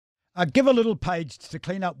Give a Little page to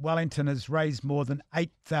clean up Wellington has raised more than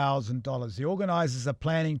 $8,000. The organisers are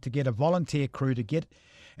planning to get a volunteer crew to get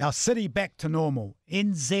our city back to normal.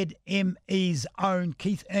 NZME's own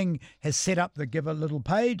Keith Ing has set up the Give a Little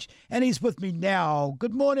page, and he's with me now.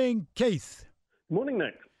 Good morning, Keith. Morning,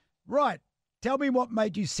 Nick. Right. Tell me what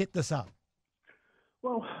made you set this up.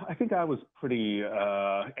 Well, I think I was pretty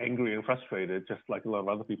angry and frustrated, just like a lot of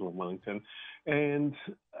other people in Wellington. And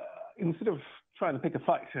instead of trying to pick a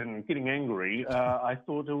fight and getting angry, I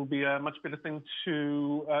thought it would be a much better thing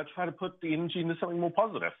to try to put the energy into something more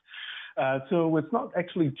positive. So it's not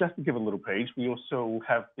actually just a Give a Little page. We also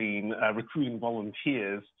have been recruiting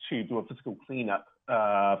volunteers to do a physical cleanup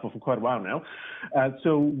for quite a while now.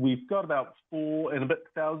 So we've got about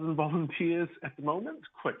 4,000 volunteers at the moment,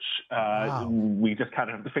 which Wow. we just kind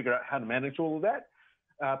of have to figure out how to manage all of that.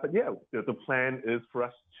 But yeah, the plan is for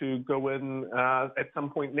us to go in at some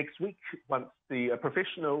point next week once the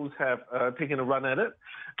professionals have taken a run at it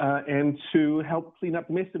and to help clean up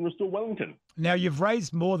the mess and restore Wellington. Now, you've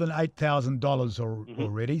raised more than $8,000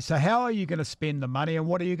 already. So how are you going to spend the money and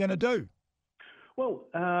what are you going to do? Well,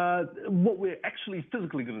 what we're actually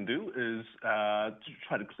physically going to do is to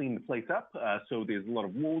try to clean the place up. So there's a lot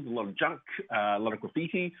of walls, a lot of junk, a lot of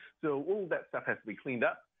graffiti. So all that stuff has to be cleaned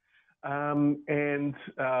up. And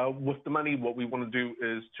with the money, what we want to do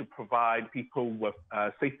is to provide people with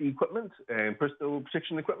safety equipment and personal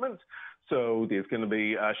protection equipment. So there's going to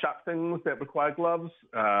be sharp things that require gloves.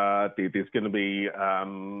 There's going to be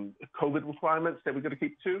COVID requirements that we've got to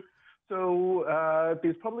keep to. So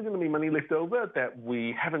there's probably going to be money left over that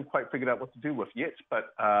we haven't quite figured out what to do with yet. But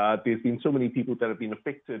there's been so many people that have been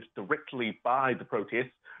affected directly by the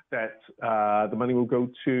protests that the money will go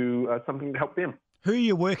to something to help them. Who are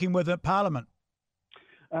you working with at Parliament?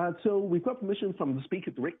 So we've got permission from the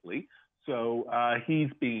Speaker directly. So he's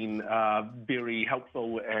been very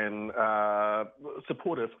helpful and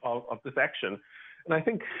supportive of this action. And I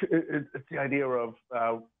think it's the idea of,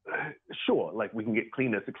 sure, like we can get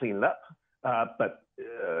cleaners to clean it up, but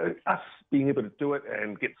us being able to do it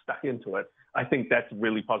and get stuck into it, I think that's a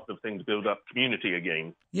really positive thing to build up community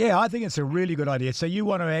again. Yeah, I think it's a really good idea. So you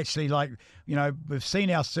want to actually, we've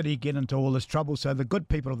seen our city get into all this trouble, so the good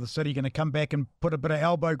people of the city are going to come back and put a bit of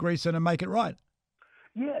elbow grease in and make it right.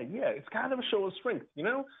 Yeah, it's kind of a show of strength,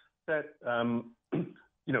 that,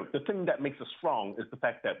 the thing that makes us strong is the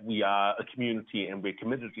fact that we are a community and we're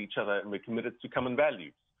committed to each other and we're committed to common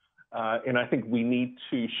values. And I think we need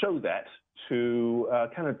to show that to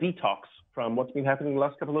kind of detox from what's been happening the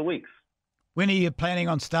last couple of weeks. When are you planning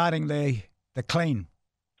on starting the clean?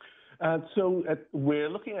 So we're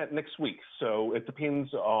looking at next week. So it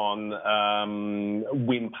depends on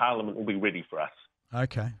when Parliament will be ready for us.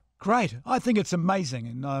 Okay, great. I think it's amazing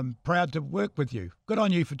and I'm proud to work with you. Good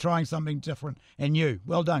on you for trying something different and new.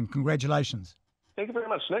 Well done. Congratulations. Thank you very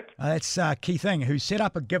much, Nick. That's Keith Ing, who set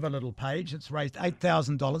up a Give a Little page. It's raised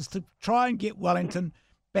 $8,000 to try and get Wellington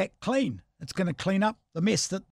back clean. It's going to clean up the mess that